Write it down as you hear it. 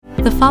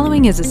The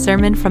following is a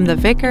sermon from the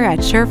vicar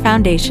at Sure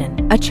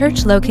Foundation, a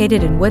church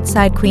located in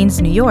Woodside, Queens,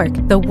 New York,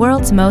 the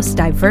world's most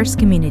diverse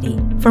community.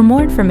 For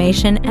more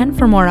information and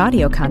for more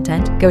audio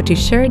content, go to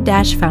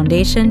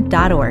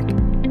sure-foundation.org.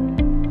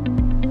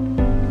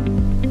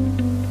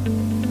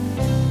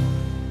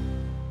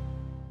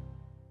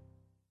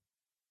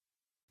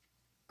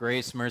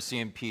 Grace, mercy,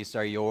 and peace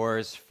are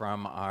yours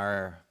from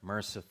our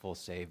merciful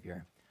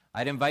Savior.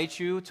 I'd invite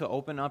you to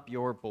open up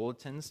your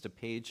bulletins to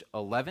page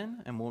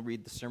 11, and we'll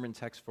read the sermon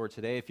text for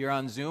today. If you're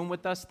on Zoom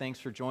with us, thanks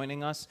for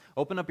joining us.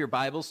 Open up your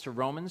Bibles to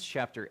Romans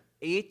chapter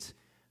 8,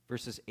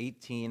 verses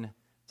 18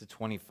 to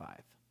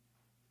 25.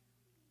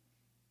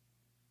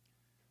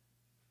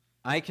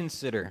 I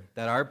consider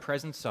that our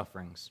present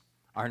sufferings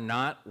are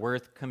not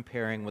worth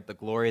comparing with the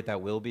glory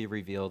that will be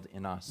revealed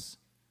in us.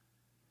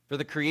 For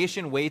the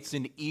creation waits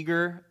in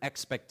eager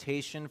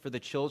expectation for the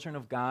children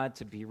of God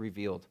to be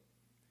revealed.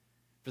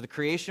 For the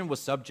creation was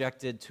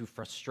subjected to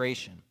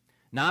frustration,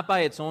 not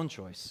by its own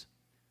choice,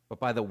 but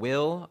by the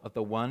will of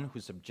the one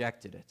who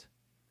subjected it,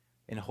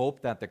 in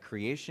hope that the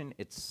creation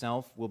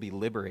itself will be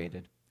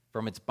liberated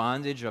from its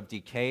bondage of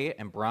decay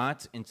and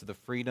brought into the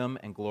freedom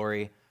and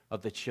glory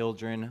of the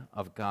children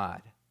of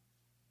God.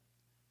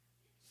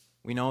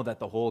 We know that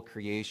the whole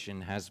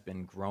creation has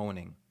been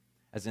groaning,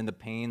 as in the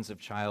pains of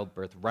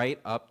childbirth, right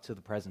up to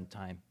the present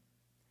time.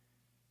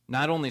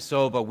 Not only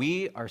so, but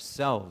we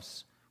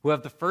ourselves, who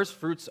have the first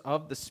fruits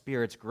of the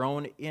Spirit,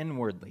 groan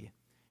inwardly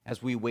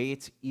as we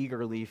wait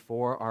eagerly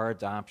for our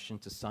adoption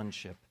to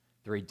sonship,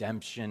 the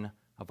redemption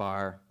of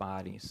our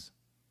bodies.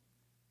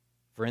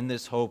 For in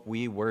this hope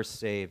we were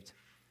saved.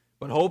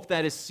 But hope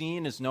that is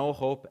seen is no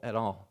hope at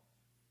all.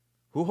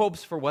 Who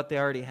hopes for what they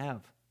already have?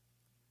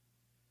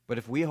 But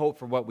if we hope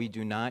for what we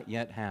do not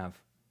yet have,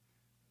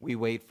 we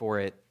wait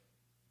for it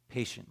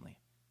patiently.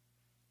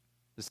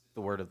 This is the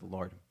word of the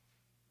Lord.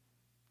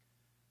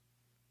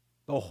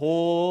 The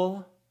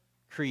whole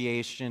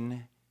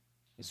creation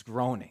is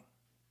groaning.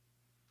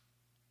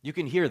 You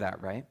can hear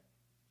that, right?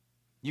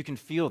 You can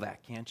feel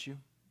that, can't you?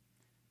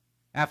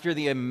 After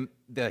the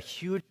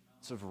huge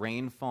amounts of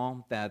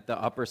rainfall that the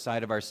upper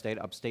side of our state,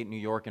 upstate New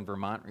York and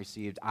Vermont,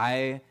 received,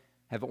 I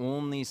have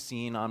only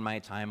seen on my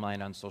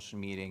timeline on social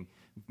media,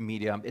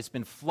 it's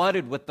been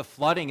flooded with the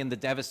flooding and the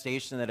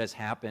devastation that has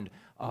happened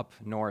up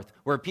north,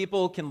 where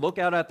people can look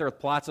out at their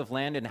plots of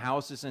land and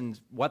houses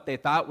and what they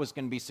thought was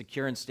going to be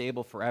secure and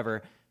stable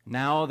forever.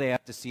 Now they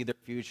have to see their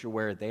future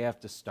where they have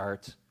to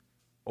start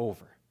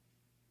over.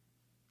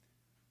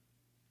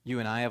 You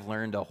and I have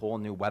learned a whole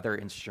new weather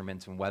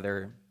instrument and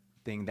weather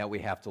thing that we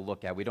have to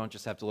look at. We don't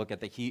just have to look at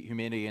the heat,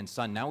 humidity, and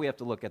sun. Now we have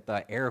to look at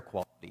the air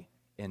quality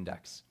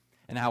index,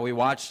 and how we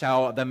watched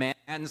how the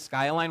Manhattan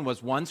skyline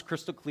was once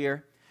crystal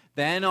clear.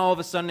 Then all of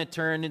a sudden it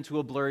turned into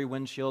a blurry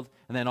windshield.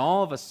 And then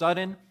all of a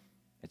sudden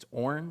it's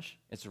orange,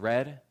 it's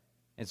red,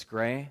 it's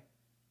gray.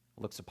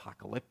 It looks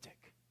apocalyptic.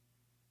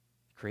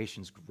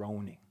 Creation's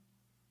groaning.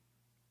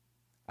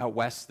 Out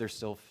west, they're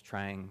still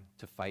trying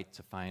to fight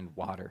to find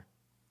water.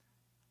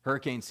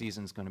 Hurricane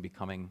season's going to be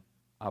coming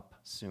up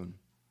soon.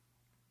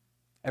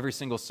 Every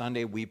single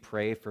Sunday, we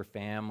pray for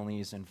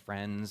families and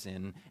friends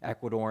in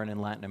Ecuador and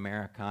in Latin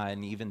America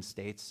and even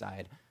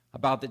stateside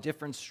about the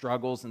different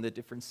struggles and the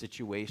different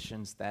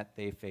situations that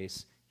they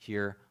face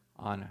here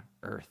on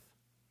earth.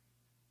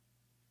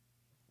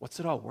 What's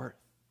it all worth?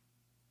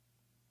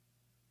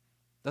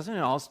 Doesn't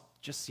it all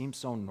just seem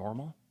so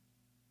normal?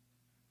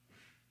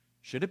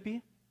 Should it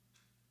be?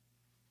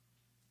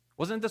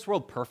 Wasn't this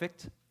world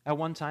perfect at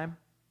one time?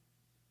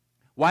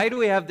 Why do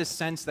we have this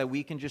sense that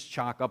we can just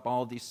chalk up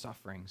all of these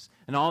sufferings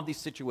and all of these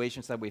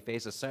situations that we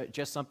face as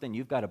just something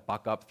you've got to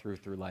buck up through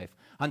life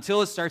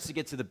until it starts to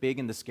get to the big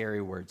and the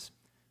scary words?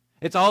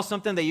 It's all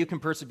something that you can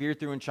persevere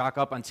through and chalk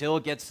up until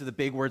it gets to the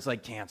big words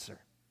like cancer,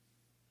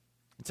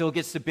 until it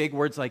gets to big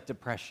words like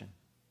depression,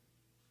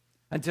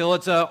 until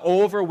it's an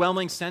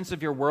overwhelming sense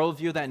of your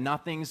worldview that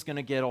nothing's going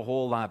to get a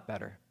whole lot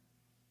better.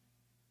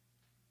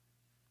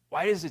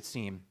 Why does it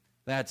seem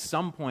that at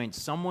some point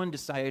someone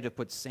decided to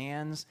put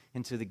sands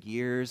into the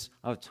gears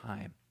of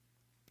time?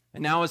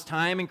 And now as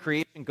time and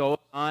creation goes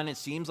on, it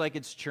seems like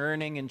it's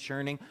churning and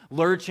churning,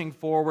 lurching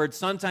forward.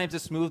 Sometimes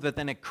it's smooth, but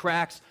then it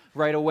cracks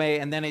right away,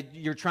 and then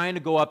you're trying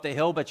to go up the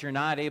hill, but you're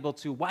not able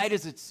to. Why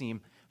does it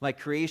seem like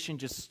creation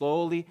just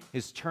slowly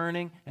is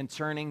turning and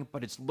turning,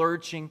 but it's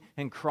lurching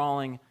and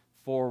crawling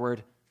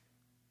forward,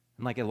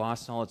 and like it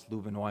lost all its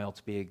lube and oil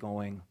to be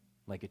going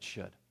like it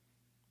should?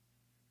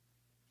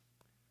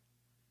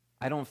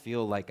 I don't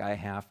feel like I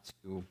have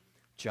to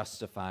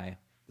justify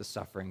the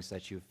sufferings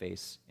that you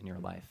face in your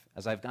life.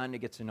 As I've gotten to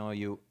get to know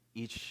you,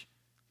 each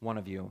one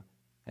of you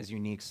has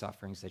unique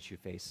sufferings that you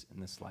face in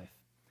this life.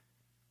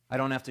 I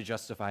don't have to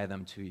justify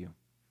them to you.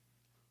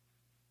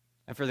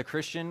 And for the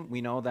Christian,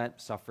 we know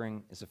that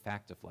suffering is a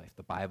fact of life.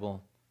 The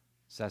Bible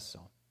says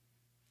so.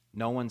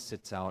 No one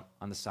sits out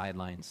on the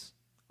sidelines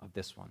of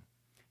this one.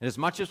 And as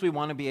much as we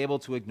want to be able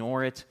to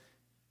ignore it,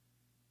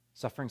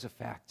 suffering's a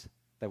fact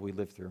that we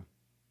live through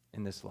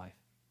in this life.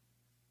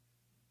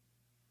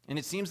 And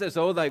it seems as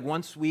though like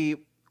once we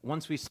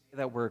once we say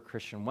that we're a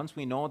Christian, once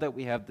we know that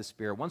we have the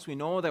Spirit, once we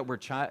know that we're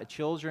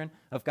children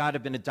of God,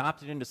 have been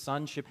adopted into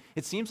sonship,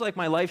 it seems like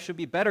my life should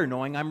be better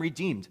knowing I'm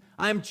redeemed.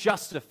 I'm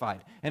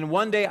justified. And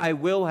one day I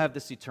will have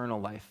this eternal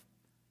life.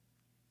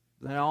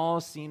 Then it all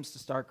seems to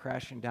start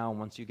crashing down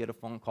once you get a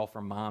phone call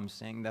from mom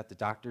saying that the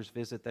doctor's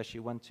visit that she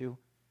went to,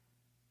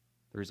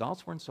 the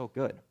results weren't so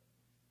good.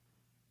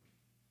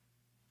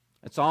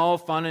 It's all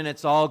fun and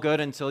it's all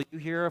good until you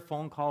hear a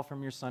phone call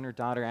from your son or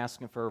daughter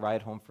asking for a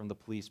ride home from the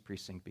police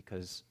precinct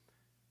because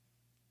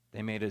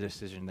they made a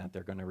decision that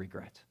they're going to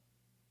regret.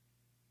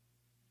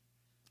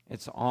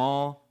 It's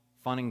all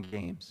fun and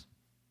games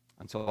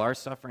until our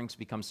sufferings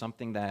become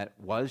something that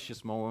was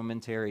just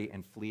momentary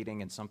and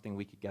fleeting and something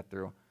we could get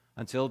through,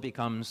 until it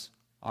becomes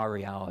our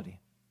reality.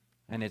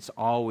 And it's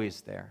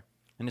always there.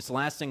 And it's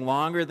lasting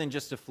longer than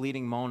just a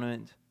fleeting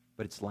moment,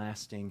 but it's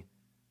lasting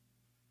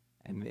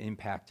and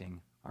impacting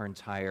our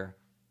entire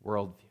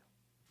worldview.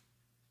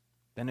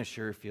 Then it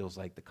sure feels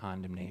like the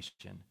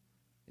condemnation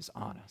is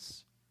on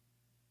us.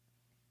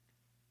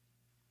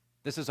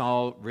 This is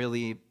all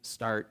really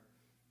start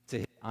to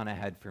hit on a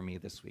head for me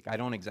this week. I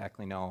don't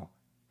exactly know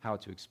how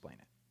to explain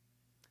it.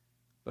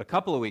 But a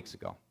couple of weeks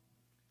ago,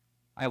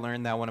 I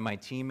learned that one of my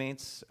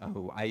teammates,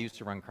 who I used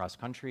to run cross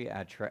country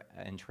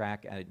and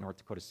track at North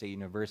Dakota State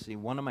University,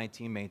 one of my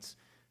teammates,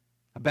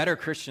 a better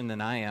Christian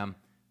than I am,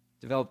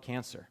 developed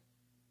cancer.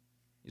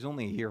 He's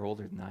only a year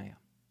older than I am.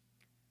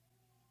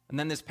 And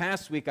then this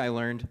past week, I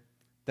learned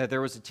that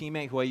there was a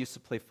teammate who I used to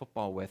play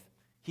football with.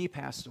 He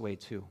passed away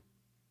too.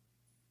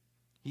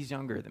 He's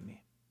younger than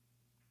me.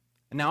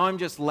 And now I'm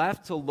just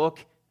left to look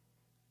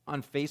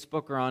on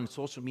Facebook or on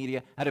social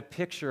media at a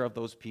picture of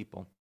those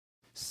people,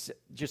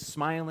 just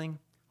smiling,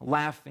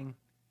 laughing.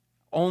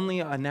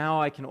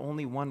 Now I can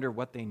only wonder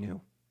what they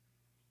knew.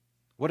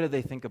 What did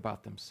they think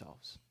about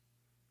themselves?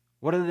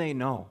 What do they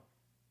know?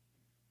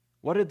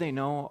 What did they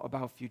know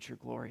about future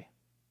glory?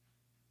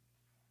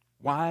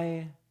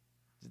 Why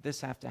did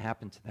this have to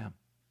happen to them?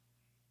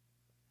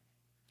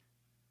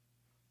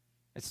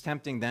 It's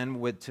tempting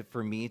then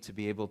for me to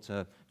be able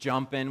to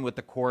jump in with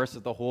the chorus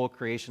of the whole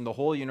creation, the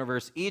whole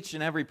universe, each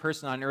and every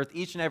person on earth,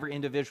 each and every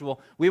individual.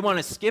 We want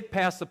to skip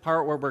past the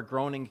part where we're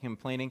groaning and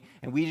complaining,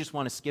 and we just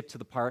want to skip to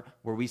the part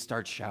where we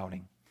start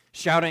shouting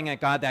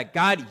at God that,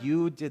 God,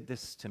 you did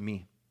this to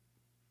me.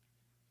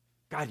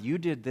 God, you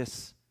did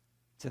this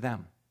to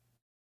them.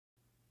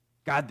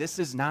 God, this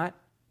is not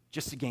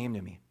just a game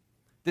to me.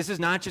 This is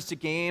not just a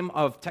game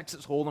of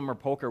Texas Hold'em or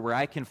poker where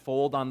I can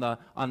fold on the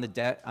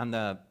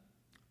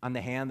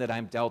hand that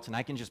I'm dealt and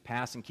I can just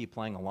pass and keep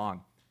playing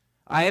along.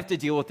 I have to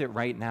deal with it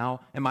right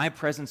now, and my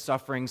present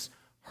sufferings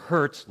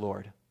hurt,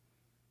 Lord.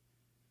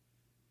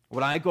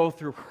 What I go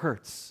through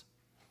hurts.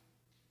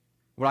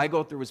 What I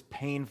go through is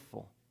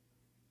painful.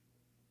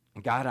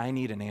 And God, I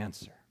need an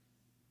answer.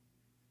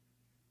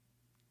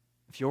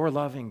 If you're a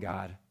loving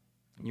God,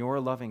 then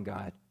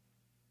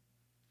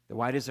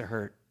why does it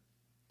hurt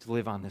to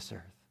live on this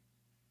earth?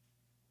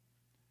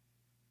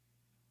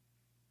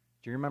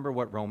 Do you remember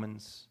what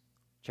Romans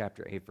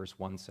chapter 8, verse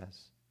 1 says? It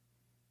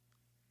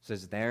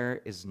says, there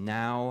is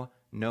now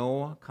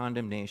no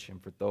condemnation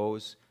for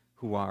those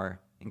who are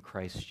in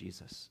Christ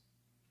Jesus.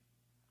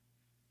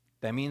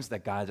 That means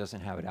that God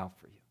doesn't have it out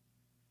for you.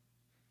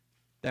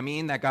 That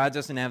means that God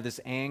doesn't have this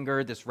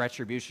anger, this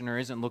retribution, or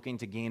isn't looking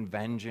to gain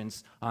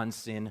vengeance on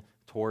sin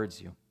towards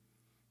you.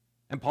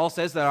 And Paul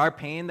says that our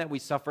pain that we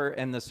suffer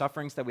and the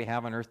sufferings that we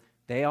have on earth,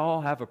 they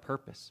all have a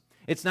purpose.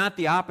 It's not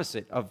the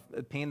opposite of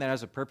pain that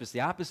has a purpose.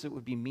 The opposite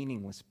would be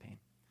meaningless pain.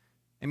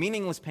 And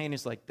meaningless pain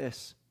is like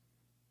this.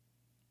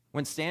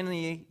 When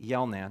Stanley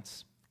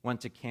Yelnats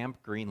went to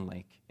Camp Green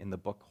Lake in the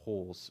book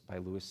Holes by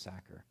Louis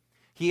Sachar,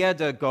 he had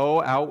to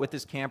go out with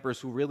his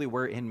campers who really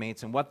were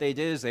inmates, and what they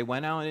did is they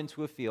went out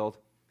into a field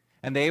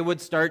and they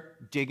would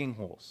start digging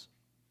holes.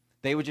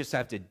 They would just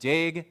have to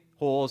dig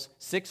holes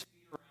 6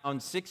 feet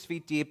around, 6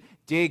 feet deep,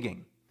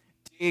 digging,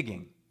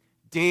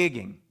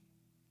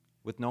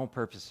 with no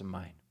purpose in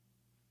mind.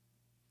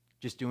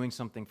 Just doing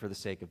something for the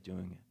sake of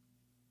doing it.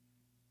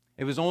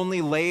 It was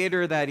only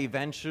later that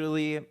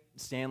eventually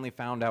Stanley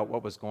found out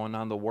what was going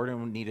on. The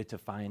warden needed to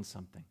find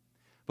something.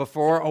 But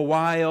for a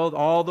while,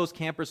 all those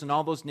campers and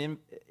all those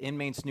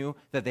inmates knew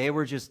that they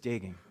were just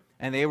digging.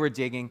 And they were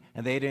digging,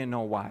 and they didn't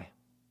know why.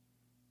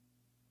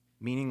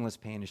 Meaningless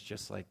pain is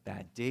just like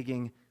that.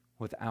 Digging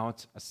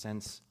without a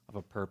sense of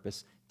a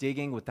purpose.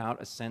 Digging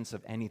without a sense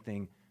of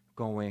anything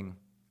going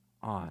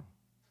on.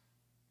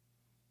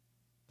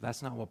 But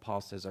that's not what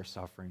Paul says our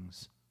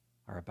sufferings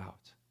are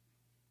about.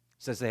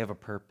 He says they have a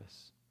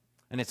purpose.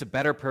 And it's a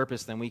better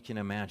purpose than we can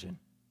imagine.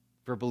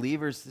 For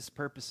believers, this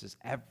purpose is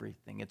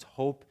everything. It's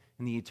hope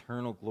in the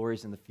eternal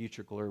glories and the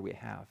future glory we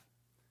have.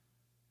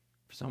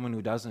 For someone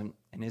who doesn't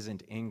and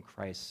isn't in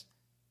Christ,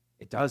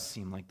 it does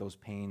seem like those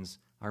pains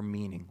are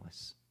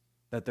meaningless,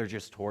 that they're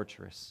just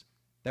torturous,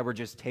 that we're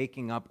just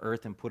taking up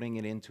earth and putting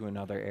it into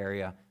another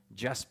area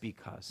just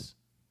because.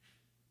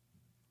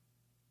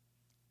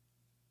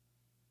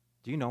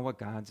 Do you know what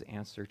God's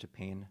answer to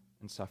pain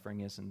and suffering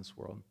is in this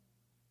world?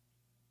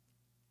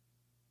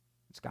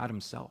 It's God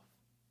himself.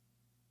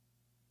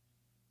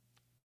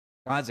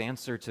 God's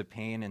answer to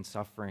pain and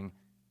suffering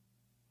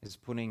is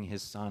putting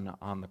his son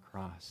on the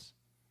cross.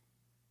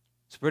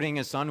 It's putting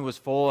his son who was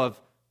full of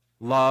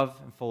love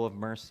and full of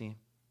mercy,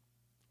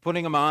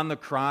 putting him on the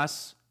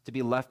cross to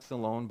be left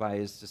alone by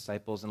his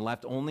disciples and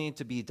left only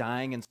to be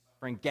dying and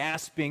suffering,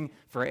 gasping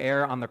for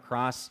air on the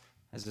cross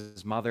as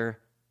his mother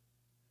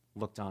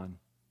looked on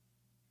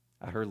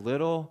at her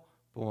little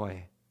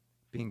boy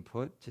being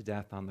put to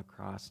death on the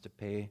cross to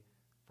pay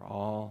for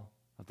all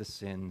of the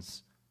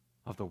sins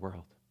of the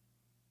world.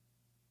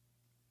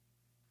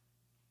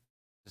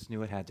 Just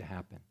knew it had to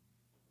happen.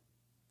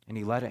 And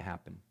he let it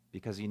happen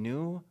because he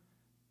knew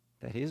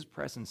that his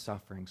present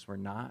sufferings were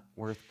not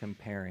worth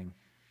comparing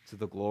to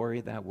the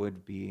glory that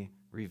would be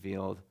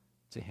revealed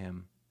to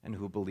him and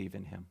who believe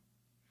in him.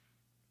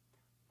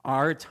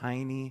 Our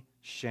tiny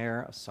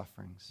share of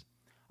sufferings,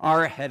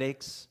 our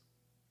headaches,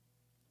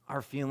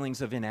 our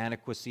feelings of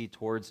inadequacy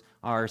towards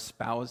our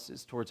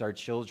spouses, towards our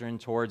children,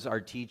 towards our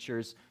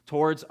teachers,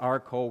 towards our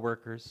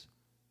co-workers,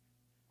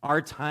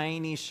 our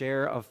tiny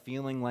share of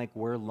feeling like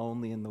we're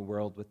lonely in the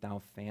world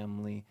without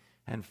family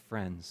and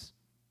friends,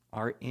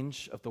 our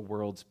inch of the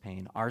world's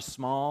pain, our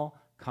small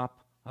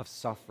cup of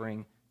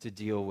suffering to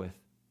deal with.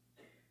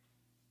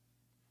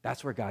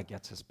 That's where God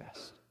gets us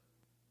best.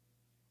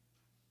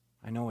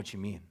 I know what you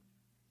mean.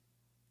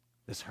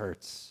 This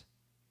hurts.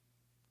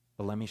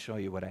 But let me show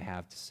you what I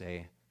have to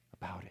say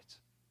about it.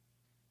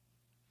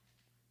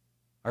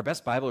 Our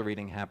best Bible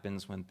reading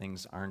happens when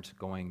things aren't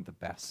going the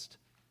best,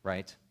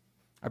 right?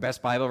 Our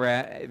best Bible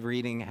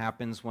reading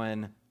happens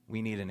when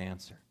we need an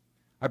answer.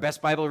 Our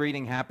best Bible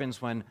reading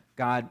happens when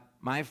God,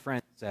 my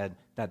friend, said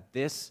that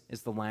this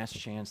is the last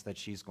chance that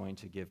she's going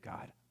to give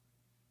God.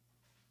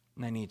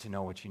 And I need to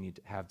know what you need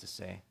to have to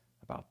say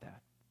about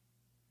that.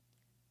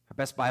 Our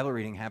best Bible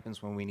reading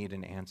happens when we need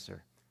an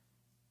answer.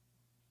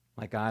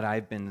 Like, God,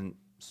 I've been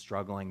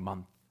struggling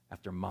month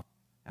after month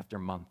after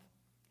month.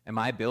 And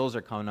my bills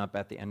are coming up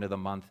at the end of the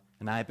month,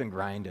 and I've been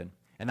grinding.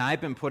 And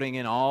I've been putting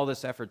in all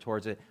this effort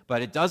towards it,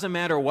 but it doesn't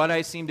matter what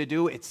I seem to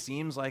do, it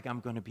seems like I'm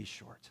going to be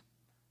short.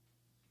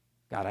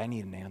 God, I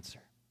need an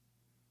answer.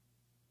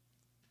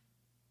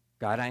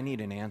 God, I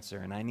need an answer,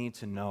 and I need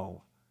to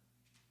know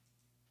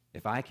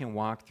if I can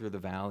walk through the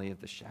valley of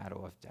the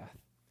shadow of death.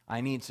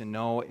 I need to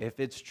know if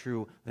it's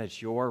true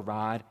that your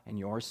rod and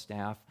your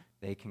staff,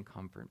 they can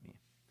comfort me.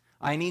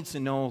 I need to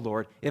know,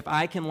 Lord, if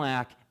I can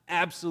lack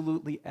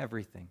absolutely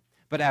everything,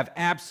 but have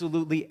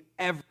absolutely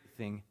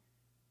everything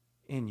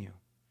in you.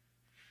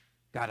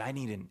 God, I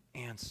need an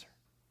answer.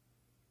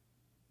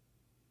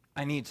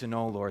 I need to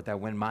know, Lord, that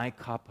when my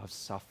cup of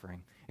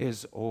suffering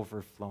is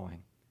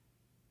overflowing,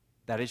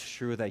 that it's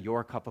true that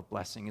your cup of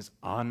blessing is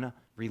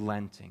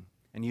unrelenting,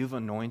 and you've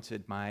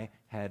anointed my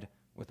head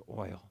with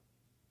oil.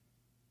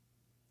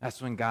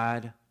 That's when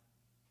God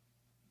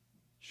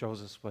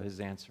shows us what his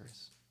answer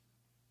is.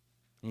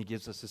 And he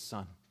gives us his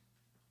son,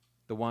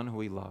 the one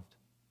who he loved.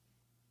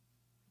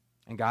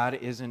 And God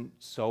isn't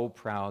so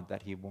proud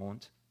that he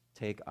won't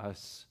take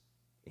us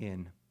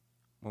in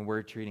when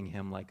we're treating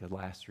him like a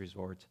last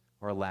resort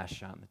or a last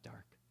shot in the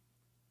dark.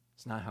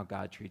 It's not how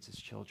God treats his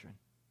children.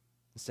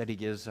 Instead, he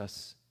gives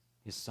us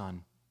his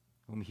son,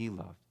 whom he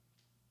loved,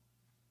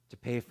 to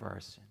pay for our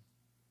sin,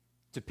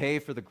 to pay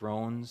for the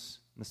groans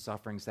and the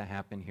sufferings that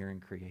happen here in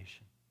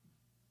creation.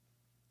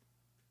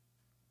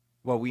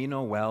 What we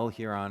know well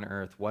here on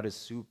earth, what is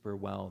super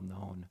well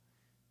known,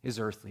 is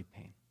earthly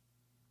pain.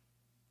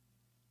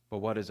 But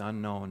what is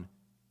unknown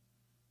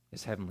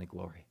is heavenly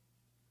glory.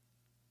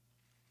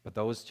 But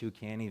those two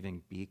can't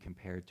even be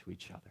compared to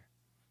each other.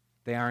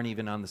 They aren't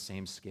even on the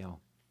same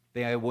scale.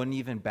 They wouldn't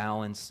even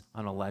balance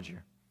on a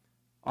ledger.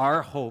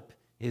 Our hope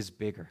is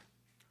bigger.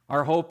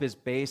 Our hope is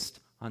based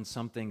on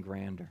something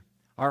grander.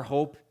 Our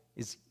hope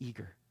is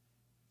eager.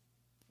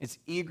 It's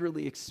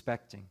eagerly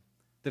expecting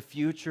the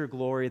future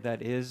glory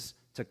that is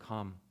to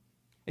come.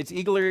 It's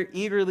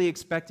eagerly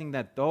expecting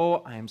that though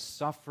I am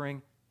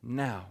suffering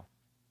now,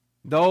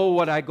 though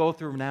what I go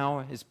through now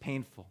is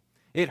painful,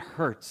 it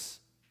hurts,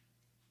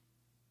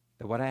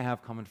 that what I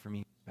have coming for me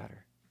is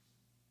better.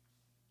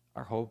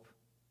 Our hope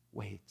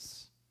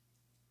waits.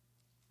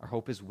 Our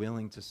hope is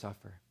willing to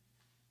suffer.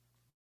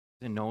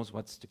 It knows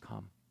what's to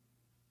come.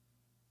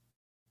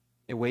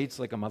 It waits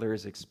like a mother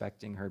is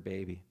expecting her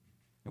baby.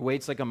 It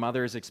waits like a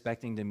mother is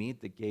expecting to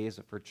meet the gaze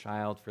of her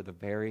child for the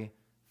very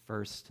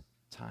first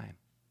time.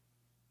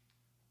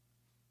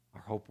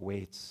 Our hope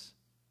waits.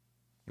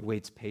 It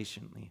waits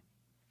patiently.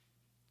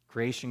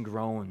 Creation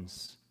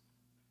groans,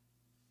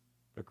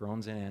 but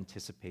groans in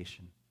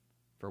anticipation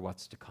for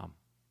what's to come.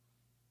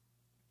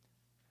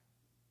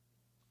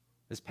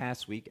 This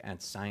past week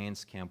at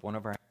Science Camp, one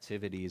of our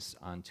activities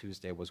on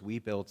Tuesday was we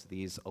built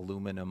these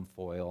aluminum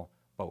foil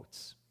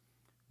boats.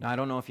 Now, I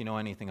don't know if you know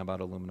anything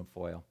about aluminum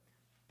foil,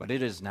 but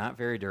it is not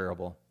very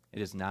durable, it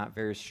is not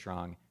very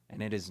strong,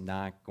 and it is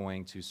not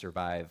going to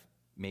survive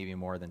maybe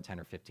more than 10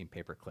 or 15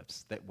 paper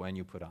clips that when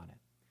you put on it.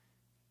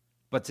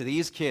 But to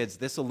these kids,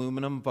 this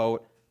aluminum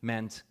boat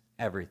meant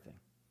everything.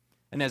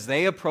 And as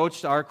they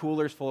approached our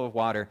coolers full of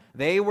water,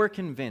 they were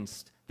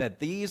convinced that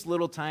these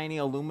little tiny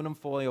aluminum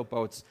foil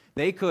boats,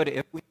 they could,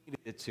 if we needed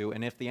it to,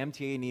 and if the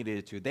MTA needed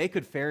it to, they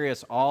could ferry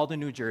us all to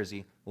New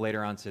Jersey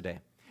later on today.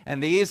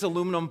 And these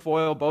aluminum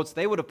foil boats,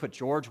 they would have put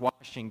George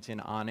Washington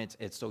on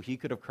it so he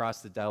could have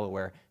crossed the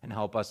Delaware and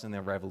help us in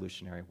the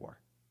Revolutionary War.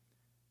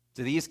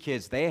 To these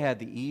kids, they had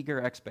the eager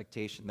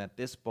expectation that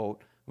this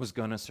boat was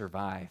going to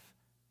survive.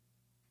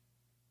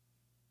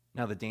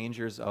 Now, the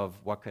dangers of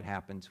what could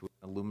happen to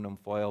an aluminum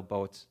foil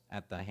boat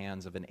at the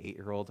hands of an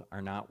 8-year-old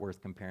are not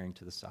worth comparing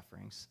to the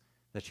sufferings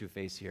that you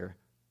face here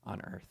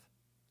on earth.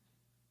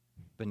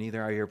 But neither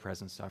are your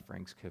present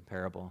sufferings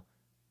comparable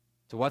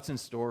to what's in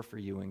store for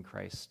you in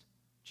Christ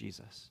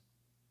Jesus.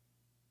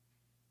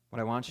 What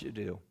I want you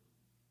to do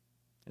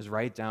is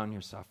write down your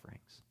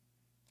sufferings.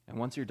 And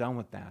once you're done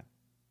with that,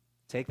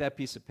 take that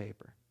piece of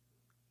paper,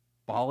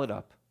 ball it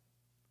up,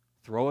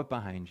 throw it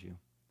behind you,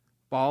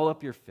 ball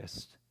up your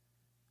fist,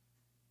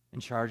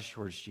 and charge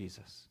towards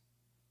Jesus.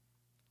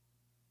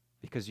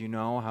 Because you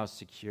know how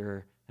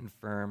secure and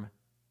firm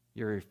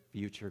your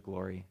future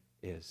glory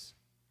is.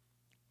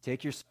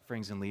 Take your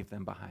sufferings and leave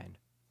them behind.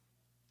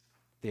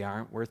 They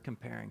aren't worth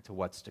comparing to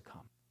what's to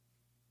come.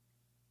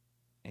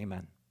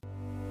 Amen.